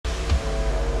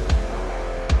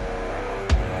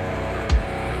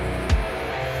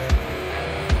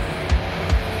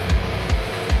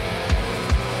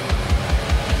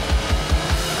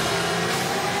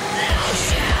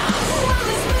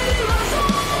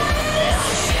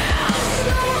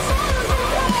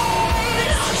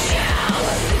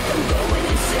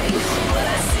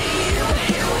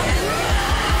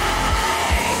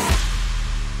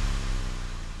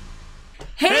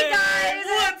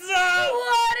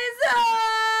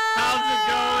it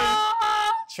going?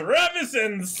 Travis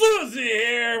and Susie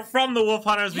here from the Wolf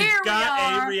Hunters. We've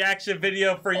got a reaction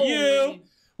video for you.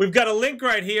 We've got a link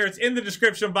right here. It's in the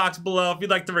description box below if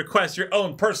you'd like to request your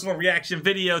own personal reaction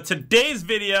video. Today's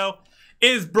video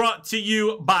is brought to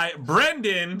you by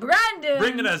Brendan.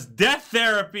 Bringing us Death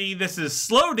Therapy. This is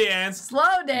Slow Dance.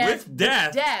 With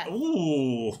Death.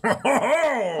 Ooh.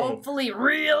 Hopefully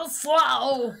real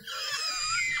slow.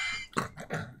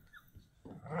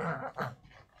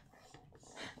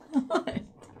 What?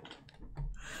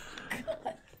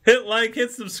 Hit like,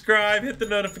 hit subscribe, hit the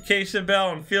notification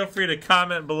bell, and feel free to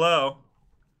comment below.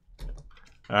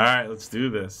 All right, let's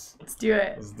do this. Let's do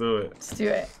it. Let's do it. Let's do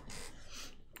it.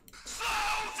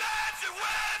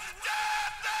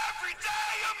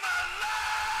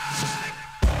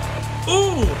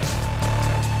 Ooh!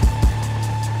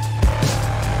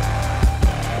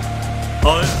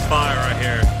 Oh, this is fire right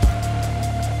here.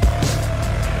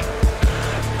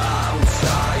 I'm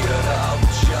tired of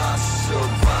just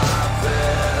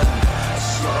surviving,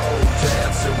 slow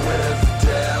dancing with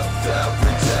death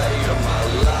every day of my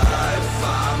life.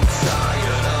 I'm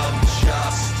tired of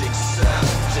just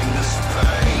accepting this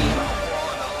pain.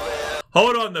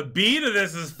 Hold on, the beat of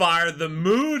this is fire. The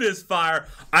mood is fire.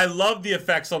 I love the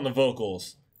effects on the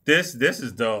vocals. This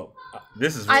is dope.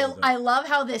 This is really dope. I love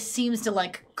how this seems to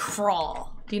like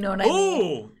crawl. Do you know what I mean?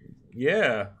 Ooh,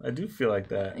 yeah, I do feel like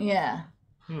that. Yeah.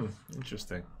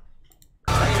 Interesting.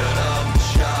 Tired of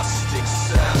just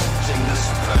accepting this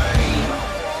pain.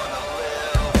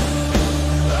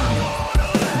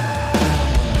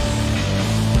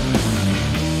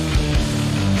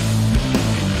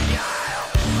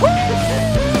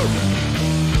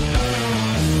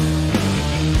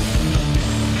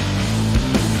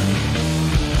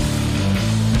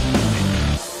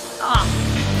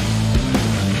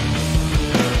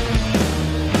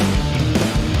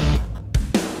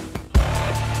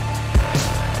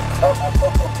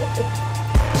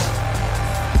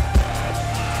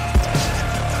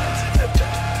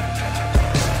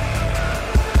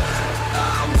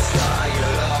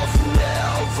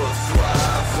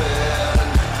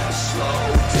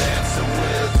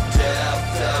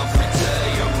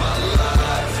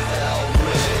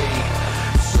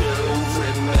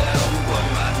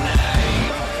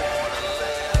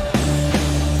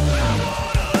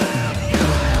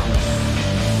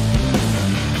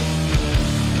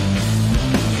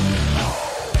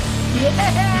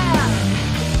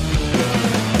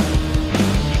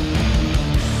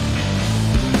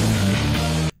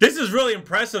 This is really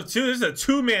impressive too. This is a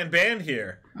two-man band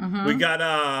here. We got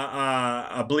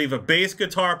I believe a bass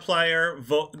guitar player,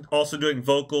 also doing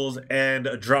vocals, and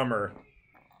a drummer.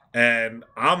 And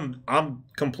I'm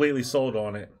completely sold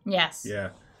on it. Yes. Yeah.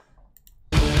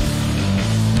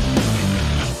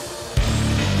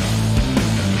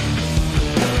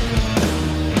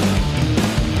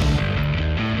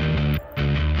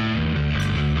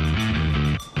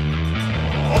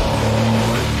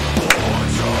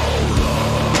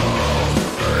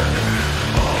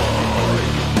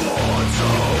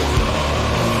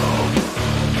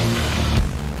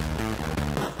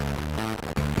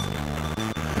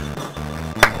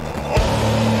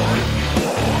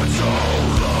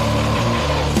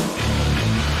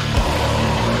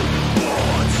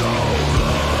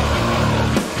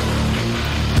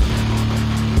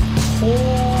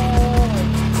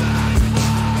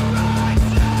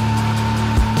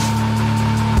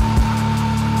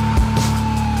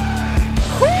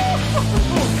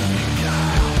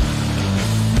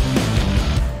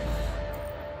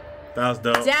 That was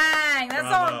dope. Dang,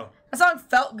 that song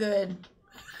felt good.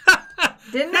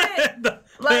 Didn't it?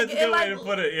 Like, that's a good way to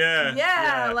put it, yeah.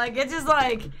 Yeah, like it just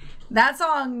like that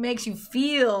song makes you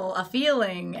feel a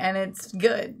feeling, and it's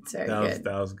good. It's very good.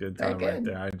 That was good time right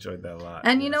there. I enjoyed that a lot.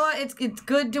 And you know what? It's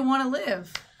good to want to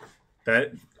live.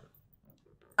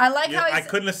 I like how I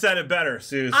couldn't have said it better,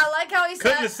 Suze. I like how he said.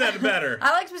 Couldn't have said it better.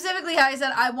 I like specifically how he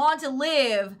said, "I want to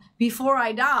live before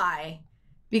I die,"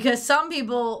 because some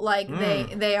people like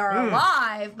they are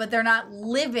alive, but they're not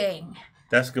living.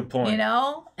 That's a good point. You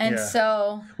know? And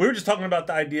so... We were just talking about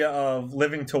the idea of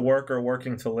living to work or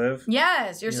working to live.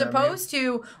 Yes, you're supposed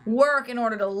to work in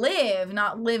order to live,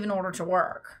 not live in order to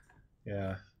work.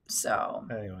 Yeah. So...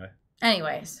 Yeah.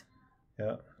 Anyways.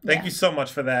 Thank you so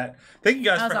much for that. Thank you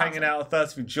guys for hanging out with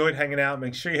us. If you enjoyed hanging out,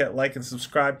 make sure you hit like and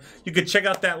subscribe. You can check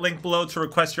out that link below to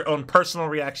request your own personal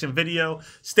reaction video.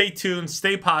 Stay tuned.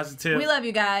 Stay positive. We love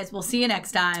you guys. We'll see you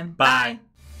next time. Bye.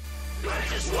 I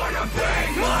just wanna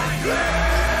bang like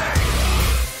this.